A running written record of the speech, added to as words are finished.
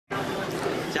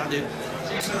dude.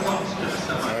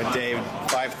 All right, Dave.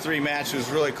 5-3 match was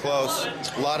really close.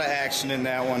 A lot of action in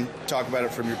that one. Talk about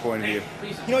it from your point of view.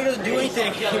 You know, he doesn't do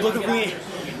anything. He's looking for me to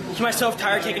keep myself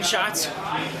tired taking shots.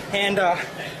 And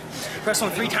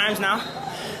wrestled 3 times now.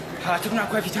 I took him out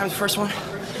quite a few times the first one.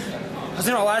 I was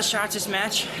in a lot of shots this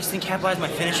match. I just didn't capitalize my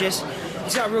finishes.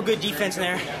 He's got real good defense in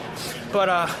there. But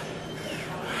I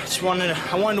wanted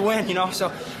to win, you know. So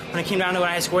when it came down to it,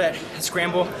 I had to score that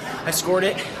scramble. I scored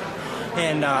it.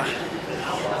 And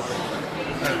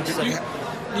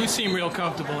you seem real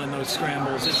comfortable in those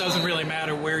scrambles. It doesn't really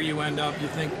matter where you end up. You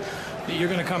think that you're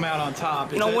going to come out on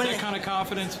top. Is that kind of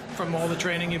confidence from all the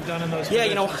training you've done in those? Yeah,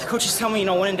 you know, coaches tell me, you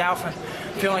know, when in doubt, if I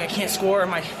feel like I can't score,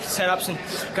 my setups and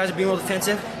guys are being real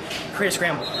defensive, create a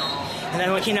scramble. And then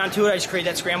when it came down to it, I just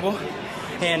created that scramble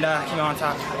and came out on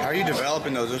top. How are you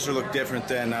developing those? Those look different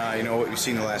than you know, what you've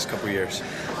seen the last couple of years.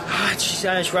 I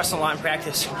just wrestle a lot in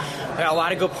practice. I got a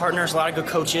lot of good partners, a lot of good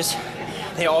coaches.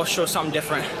 They all show something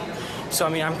different. So I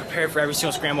mean, I'm prepared for every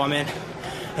single scramble I'm in.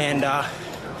 And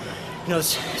you know,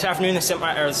 this afternoon, this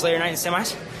later night in the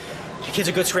semis, the kid's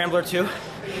a good scrambler too.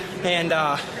 And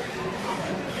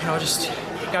you know, just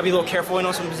gotta be a little careful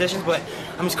in some positions, but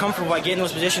I'm just comfortable by getting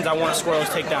those positions. I want to score those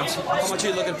takedowns. How much are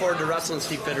you looking forward to wrestling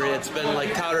Steve Fittery? It's been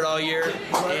like touted all year,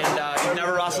 and you've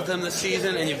never wrestled him this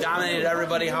season, and you've dominated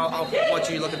everybody. How much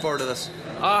are you looking forward to this?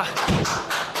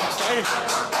 Excited.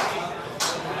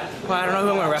 Well, I don't know who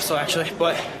I'm gonna wrestle actually,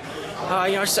 but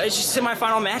you know, it's just in my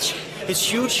final match. It's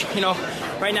huge. You know,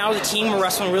 right now as a team, we're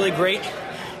wrestling really great.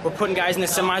 We're putting guys in the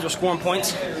semis. We're scoring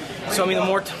points. So I mean, the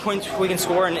more points we can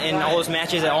score in all those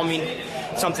matches, that all mean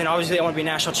something. Obviously, I want to be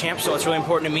national champ, so it's really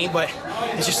important to me. But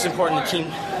it's just as important in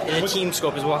the team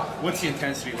scope as well. What's the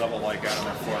intensity level like out on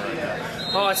that floor right now?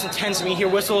 Oh, it's intense. I mean, you hear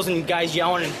whistles and guys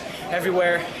yelling and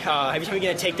everywhere. Every time you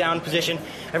get a takedown position,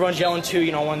 everyone's yelling too.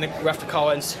 You know, when the ref to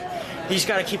call it. You just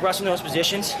got to keep wrestling those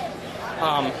positions.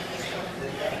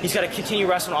 He's got to continue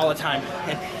wrestling all the time,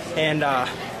 and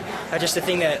that's just the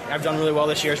thing that I've done really well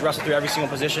this year is wrestle through every single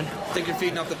position. Think you're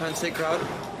feeding off the Penn State crowd?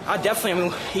 Definitely. I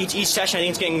mean, each session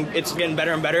I think it's getting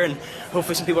better and better, and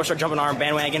hopefully some people will start jumping on our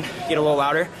bandwagon, get a little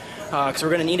louder, because we're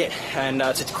going to need it. And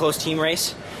it's a close team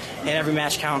race, and every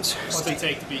match counts. What's it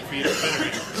take to beat Peter?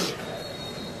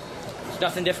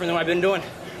 Nothing different than what I've been doing.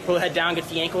 Pull the head down, get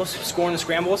the ankles, scoring the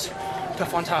scrambles,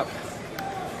 tough on top.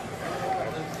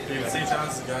 St.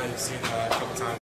 John's is a guy you've seen a couple times.